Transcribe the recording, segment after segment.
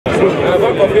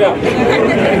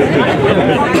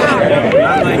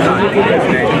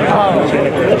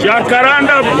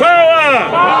Jacaranda power!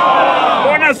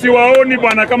 Mbona siwaoni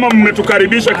bwana kama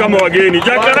mmetukaribisha kama wageni?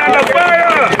 Jacaranda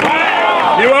fire!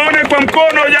 Niwaone kwa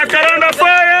mkono. Jacaranda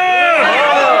fire!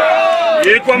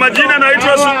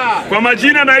 Kwa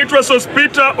majina naitwa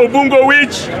Sospita Obungo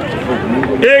Witch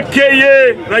aka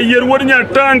Rayerwod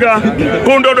Nyatanga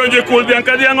Pundo donje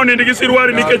kuldiankadi yango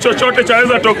nindigisirwari nike chochote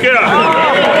chaweza tokea.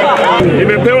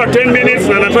 Nimepewa 10 minutes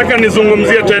na nataka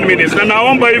nizungumzie 10 minutes. Na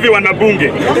naomba hivi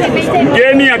wanabunge,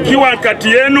 mgeni akiwa kati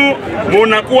yenu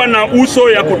munakuwa na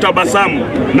uso ya kutabasamu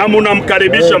na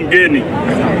munamkaribisha mgeni.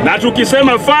 Na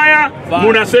tukisema fire,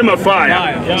 munasema fire.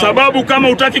 Sababu kama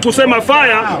utaki kusema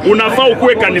fire, unafaa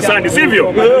ukue kanisani,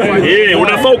 sivyo?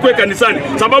 Unafaa ukue kanisani.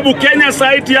 Sababu Kenya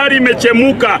sasa tayari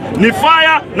imechemuka, ni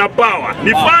fire na power.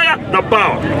 Ni fire na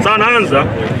power. Sasa naanza.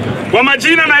 Kwa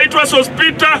majina naitwa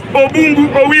Sospita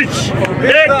Obungu Owich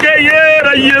aka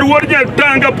Rayerwod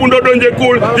Nyatanga Pundo donje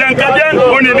kul yankadian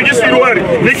onyendigisirwari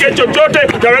nike chochote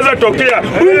chaweza tokea.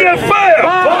 Bunge fire!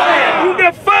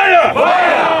 Bunge fire!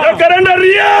 Jacaranda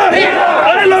ria!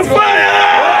 Ala fire!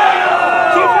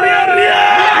 Sufuria ria!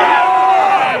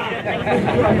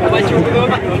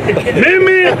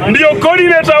 Mimi ndio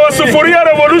coordinator wa Sufuria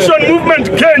Revolution Movement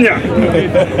Kenya.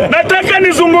 Nataka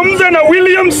nizungumze na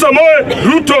William Samoei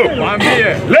Ruto.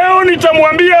 Leo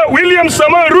nitamwambia William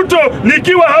Samoei Ruto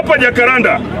nikiwa hapa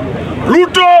Jacaranda.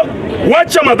 Ruto,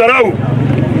 wacha madharau.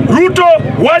 Ruto,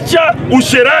 wacha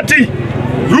usherati.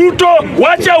 Ruto,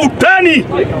 wacha utani.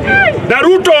 Na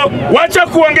Ruto, wacha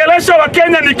kuongelesha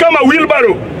Wakenya ni kama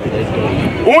wheelbarrow.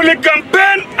 Uli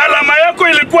campaign, alama yako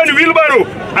ilikuwa ni wheelbarrow.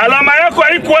 Alama yako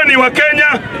haikuwa ni Wakenya.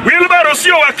 Wheelbarrow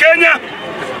sio Wakenya.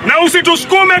 Na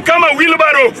usitusukume kama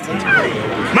wheelbarrow.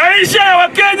 Maisha ya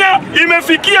Wakenya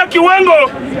imefikia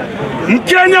kiwango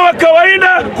Mkenya wa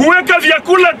kawaida kuweka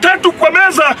vyakula 3 kwa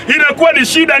meza inakuwa ni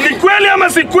shida. Ni kweli ama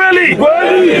si kweli?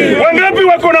 Wangapi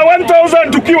wako na 1000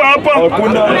 tukiwa hapa?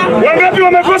 Wangapi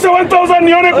wamekosa 1000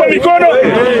 nione kwa mikono?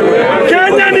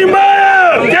 Kenya ni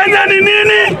mbaya. Kenya ni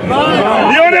nini?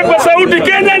 Nione kwa sauti.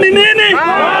 Kenya ni nini?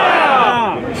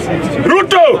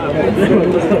 Ruto,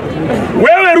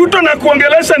 wewe Ruto na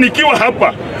kuongelesha nikiwa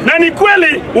hapa. Na ni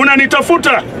kweli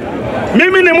unanitafuta.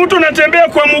 Mimi ni mtu natembea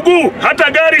kwa mguu,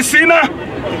 hata gari sina.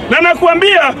 Na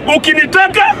nakwambia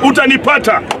ukinitaka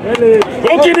utanipata.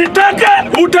 Ukinitaka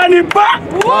utanipa.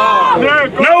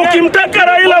 Na ukimtaka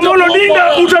Raila Amolo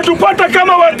Odinga utatupata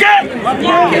kama wake.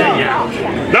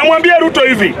 Namwambia Ruto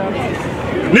hivi.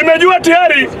 Nimejua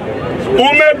tayari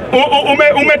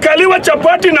umekaliwa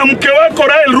chapati na mke wako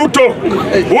Raila Ruto.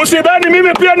 Usidhani mimi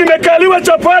pia nimekaliwa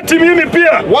chapati mimi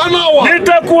pia.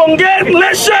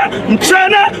 Nitakuongelesha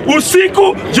mchana,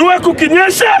 usiku, jua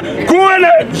kukinyesha, kuwe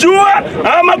na jua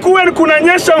ama kuwe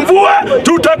kunanyesha mvua,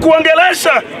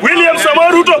 tutakuongelesha William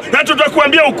Samoei Ruto na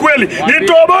tutakuambia ukweli.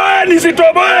 Nitoboe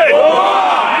nisitoboe.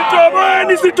 Nitoboe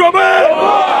nisitoboe.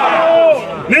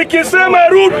 Nikisema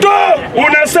Ruto,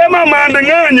 unasema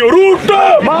maandamano. Ruto!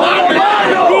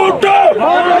 Ruto!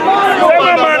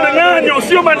 Sema maandamano,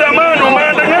 sio maandamano.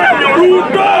 Maandamano,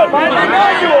 Ruto!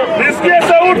 Nisikie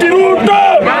sauti, Ruto!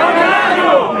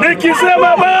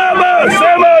 Nikisema baba,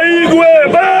 sema Igwe.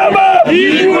 Baba!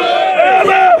 Igwe!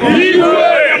 Baba!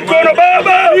 Igwe! Mkono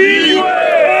baba! Igwe!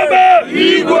 Baba!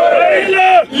 Igwe!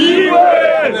 Raila! Igwe!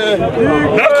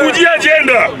 Nakujia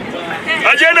agenda.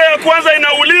 Agenda ya kwanza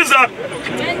inauliza,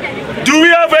 do we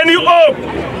have any hope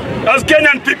as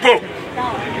Kenyan people?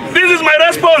 This is my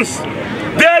response.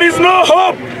 There is no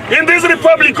hope in this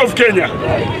Republic of Kenya.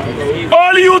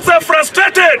 All youths are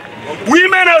frustrated.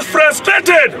 Women are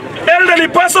frustrated. Elderly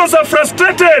persons are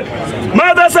frustrated.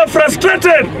 Mothers are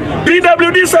frustrated.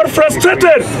 PWDs are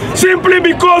frustrated. Simply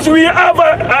because we have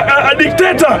a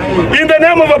dictator in the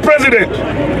name of a president.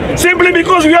 Simply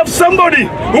because we have somebody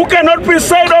who cannot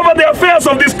preside over the affairs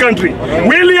of this country.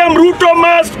 William Ruto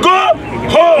must go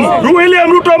home. William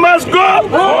Ruto must go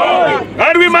home.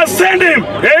 And we must send him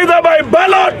either by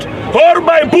ballot or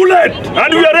by bullet.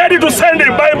 And we are ready to send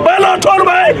him by ballot or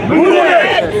by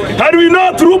bullet. And we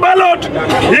know through ballot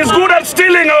he's good at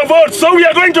stealing our votes. So we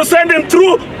are going to send him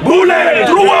through bullet.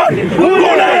 Through what?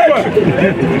 Bullet.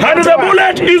 And the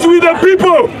bullet is with the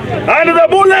people. And the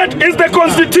bullet is the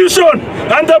constitution.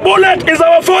 And the bullet is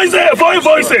our voices.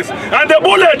 And the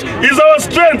bullet is our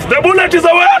strength. The bullet is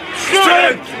our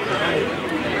strength.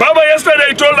 Baba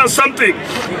yesterday told us something.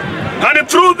 And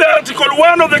through the Article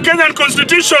 1 of the Kenyan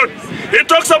Constitution, it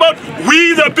talks about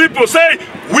we the people. Say,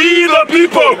 we the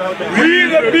people. We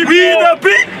the people. We the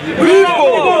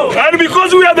people. And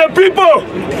because we are the people,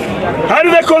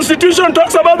 and the Constitution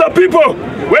talks about the people,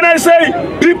 when I say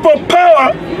people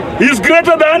power, is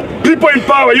greater than people in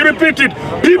power. You repeat it.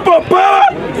 People power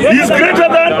is greater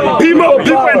than people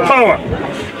in power.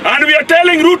 And we are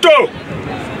telling Ruto,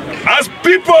 as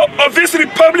people of this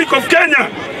Republic of Kenya,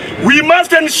 we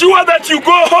must ensure that you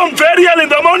go home very early in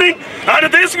the morning,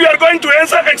 and this we are going to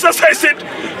exercise it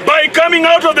by coming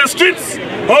out of the streets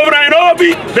of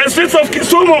Nairobi, the streets of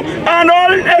Kisumu, and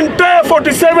all entire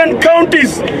 47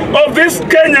 counties of this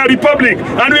Kenya Republic.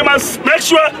 And we must make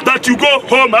sure that you go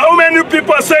home. How many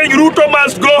people are saying Ruto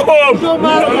must go home?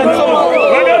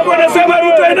 Wanasema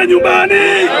Ruto enda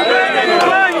nyumbani.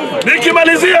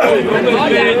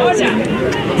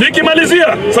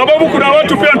 Nikimalizia, sababu kuna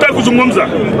watu pia wanataka kuzungumza.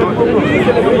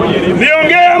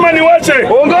 Niongee ama niwache?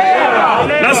 Ongea.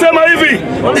 Nasema hivi,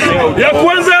 ya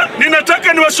kwanza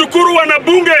ninataka niwashukuru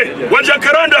wanabunge wa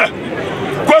Jacaranda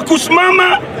kwa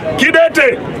kusimama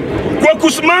kidete, kwa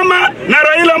kusimama na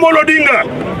Raila Amolo Odinga.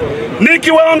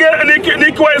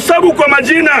 Nikiwahesabu kwa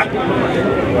majina,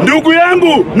 ndugu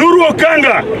yangu Nuru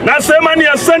Okanga, nasema ni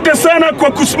asante sana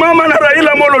kwa kusimama na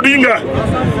Raila Amolo Odinga.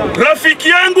 Rafiki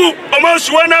yangu Omosh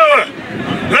Wanawa,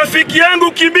 rafiki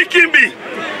yangu Kimbi,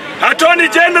 Attorney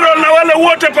General na wale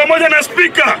wote pamoja na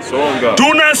Speaker,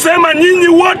 tunasema nyinyi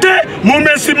wote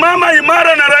mumesimama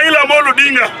imara na Raila Amolo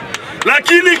Odinga.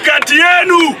 Lakini kati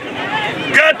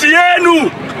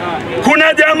yenu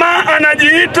kuna jamaa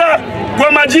anajiita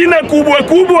kwa majina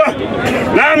kubwa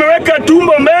na ameweka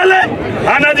tumbo mbele,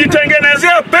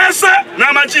 anajitengenezea pesa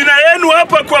na majina yenu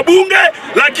hapa kwa bunge,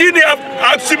 lakini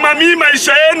asimamii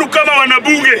maisha yenu kama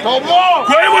wanabunge.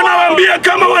 Kwa hivyo nawaambia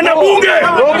kama wanabunge,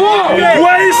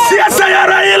 kwa siasa ya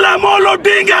Raila Amolo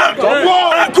Odinga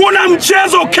hakuna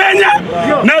mchezo Kenya,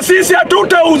 na sisi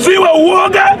hatutauziwa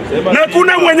uoga, na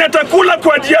kuna mwenye atakula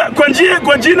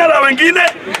kwa jina la wengine.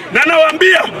 Na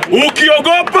nawaambia,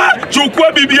 ukiogopa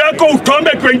chukua bibi yako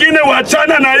utombe kwengine,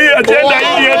 wachana na hii agenda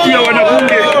hii yetu ya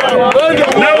wanabunge.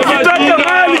 Na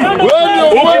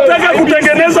ukitaka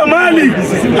kutengeneza mali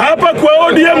hapa kwa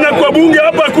ODM na kwa bunge,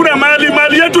 hapa hakuna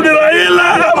mali yetu ni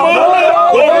Raila Amolo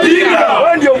Odinga.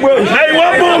 Na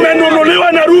iwapo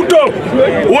umenunuliwa na Ruto,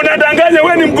 unadanganya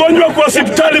wewe ni mgonjwa kwa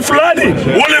hospitali fulani,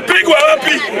 ulipigwa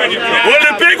wapi?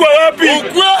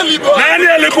 Nani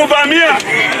alikuvamia?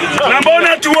 Na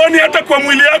mbona tuoni hata kwa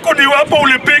mwili yako ni wapo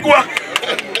ulipigwa?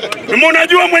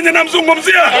 Mnajua mwenye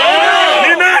namzungumzia?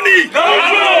 Ni nani?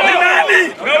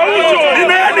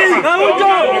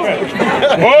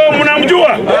 Oh,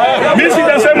 mnamjua? Mimi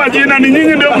sijasema jina, ni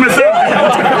nyinyi ndio mmesema.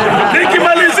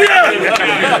 Nikimalizia,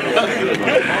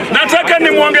 nataka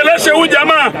nimuongeleshe huyu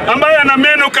jamaa ambaye ana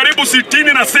meno karibu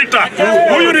 66.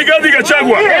 Huyu ni Rigathi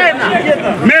Gachagua.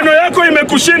 Meno yako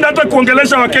imekushinda hata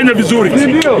kuongelesha Wakenya vizuri.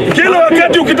 Kila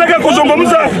wakati ukitaka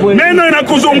kuzungumza, meno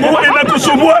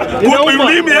inakusumbua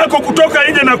ulimi yako kutoka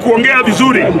nje na kuongea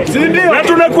vizuri. Na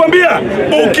tunakuambia,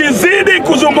 ukizidi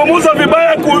kuzungumza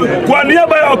vibaya kwa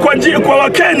niaba ya kwa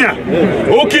Wakenya,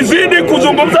 ukizidi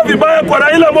kuzungumza vibaya kwa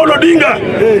Raila Amolo Odinga,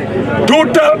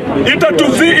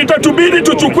 itatubidi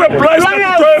tuchukue price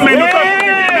na tutoe meno yako.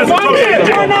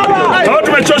 Hao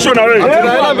tumechoshwa na wewe.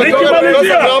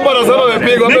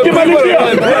 Nikimalizia,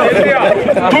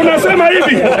 tunasema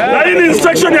hivi, na hii ni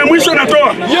instruction ya mwisho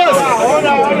natoa.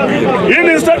 Hii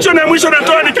ni instruction ya mwisho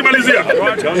natoa nikimalizia.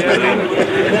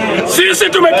 Sisi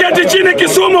tumeketi chini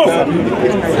Kisumu,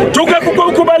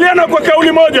 tukakubaliana kwa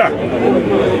kauli moja.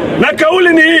 Na kauli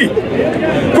ni hii: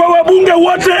 kwa wabunge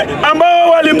wote ambao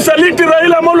walimsaliti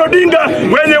Raila Amolo Odinga,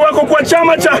 wenye wako kwa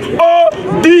chama cha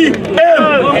ODM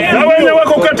na wenye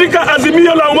wako katika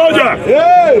Azimio la Umoja,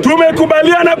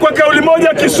 tumekubaliana kwa kauli moja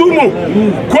Kisumu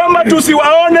kwamba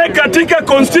tusiwaone katika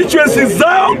constituencies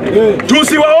zao,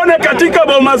 tusiwaone katika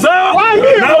boma zao,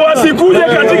 na wasikuje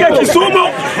katika Kisumu.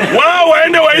 Wao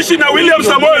waende waishi na William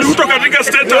Samoei Ruto katika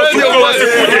state house huko,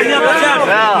 wasikuje.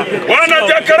 Wana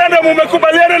Jacaranda,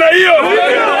 mmekubaliana na hiyo?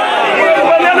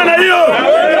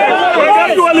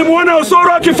 Wakati walimuona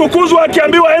Osoro akifukuzwa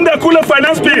akiambiwa aende kule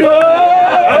finance bill,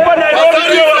 hapa Nairobi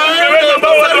ndio wangeweza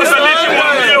ambao watasaliti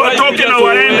mwambie watoke na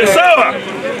waende. Sawa?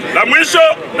 La mwisho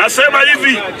nasema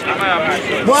hivi,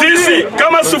 sisi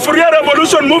kama Sufuria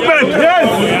Revolution Movement,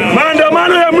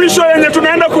 maandamano ya mwisho yenye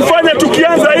tunaenda kufanya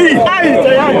tukianza hii,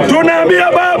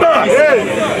 tunaambia baba,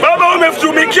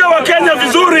 umetumikia Wakenya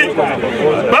vizuri.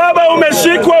 Baba,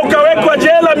 umeshikwa ukawekwa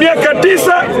jela miaka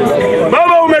 9.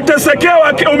 Baba, umetesa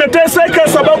tunateseka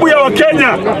sababu ya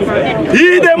Wakenya.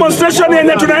 Hii demonstration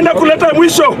yenye tunaenda kuleta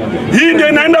mwisho, hii ndio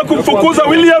inaenda kumfukuza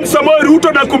William Samoei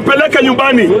Ruto na kumpeleka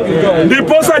nyumbani.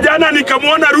 Ndiposa jana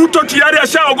nikamwona Ruto tayari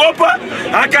ashaogopa,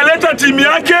 akaleta timu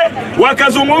yake,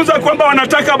 wakazungumza kwamba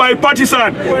wanataka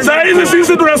bipartisan. Sasa hizi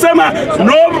sisi tunasema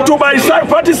no to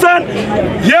bipartisan,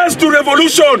 yes to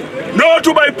revolution. No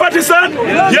to bipartisan,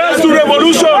 yes to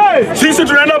revolution. Sisi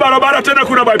tunaenda barabara tena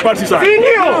kuna bipartisan.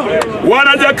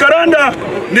 Wana Jacaranda,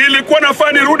 nilikuwa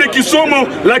nafaa nirudi Kisumu,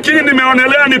 lakini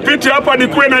nimeonelea nipite hapa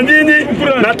nikuwe na nyinyi.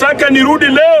 Nataka nirudi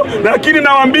leo, lakini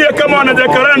nawaambia kama wana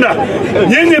Jacaranda,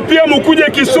 nyinyi pia mkuje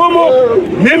Kisumu,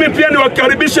 mimi pia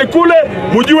niwakaribishe kule,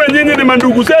 mjue nyinyi ni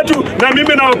mandugu zetu na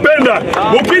mimi nawapenda.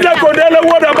 Ukija Kondele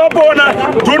ward ambapo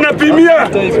tunapimia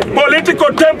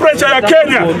political temperature ya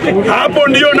Kenya, hapo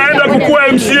ndio naenda kukua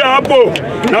MCA hapo.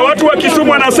 Na watu wa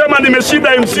Kisumu wanasema nimeshinda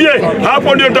MCA,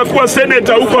 hapo ndio nitakuwa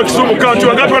senator huko Kisumu County.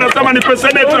 Wakati wanasema nipe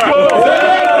senator.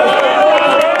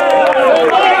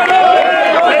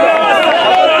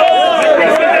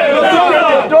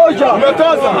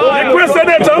 Nipe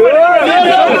senator.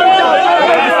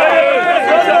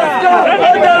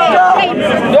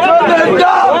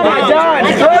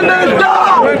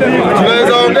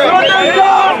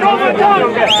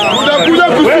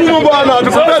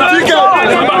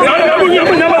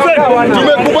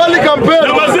 Tumekubali kampeni.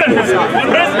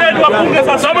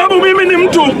 Sababu mimi ni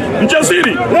mtu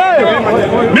mjasiri.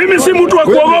 Mimi si mtu wa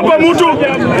kuogopa mtu.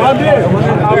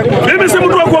 Mimi si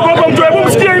mtu wa kuogopa mtu. Hebu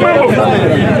msikie hii mambo.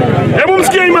 Hebu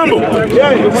msikie hii mambo.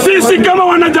 Sisi kama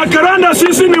wana Jacaranda,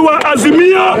 sisi ni wa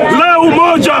Azimio la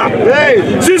Umoja.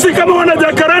 Sisi kama wana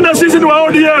Jacaranda, sisi ni wa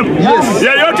ODM.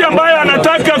 Yeyote ambaye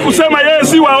anataka kusema yeye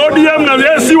si wa ODM na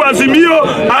yeye si wa Azimio,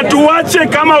 atuache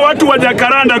kama watu wa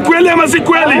Jacaranda. Kweli ama si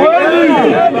kweli?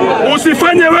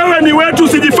 Usifanye wewe ni wetu,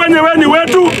 usijifanye wewe ni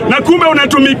wetu, na kumbe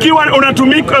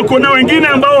unatumika kuna wengine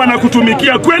ambao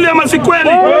wanakutumikia. Kweli ama si kweli?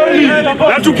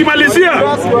 Na tukimalizia,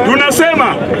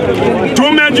 tunasema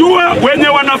tumejua wenye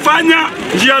wanafanya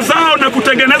njia zao na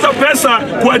kutengeneza pesa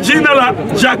kwa jina la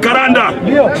Jacaranda.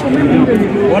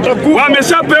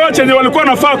 Wameshapewa chenye walikuwa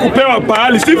nafaa kupewa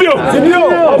pahali, sivyo?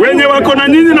 Wenye wako na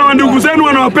nyinyi na wandugu zenu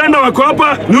wanawapenda wako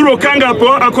hapa, Nuru Kanga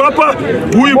ako hapa,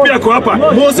 huyu pia ako hapa.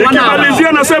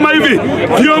 Nikimalizia nasema hivi,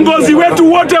 viongozi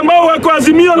wetu wote ambao wako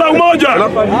Azimio la Umoja,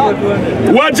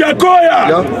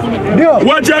 Wajakoya,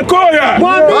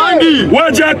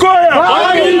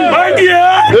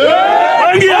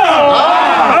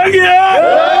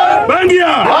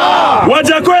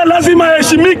 Wajakoya lazima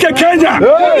heshimike Kenya.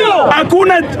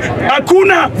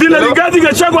 Hakuna vile Rigathi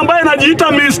Gachagua ambaye anajiita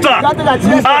Mr.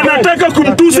 anataka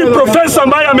kumtusi profesa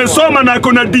ambaye amesoma na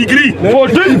kuna degree.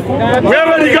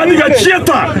 Wewe Rigathi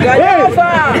Gachagua,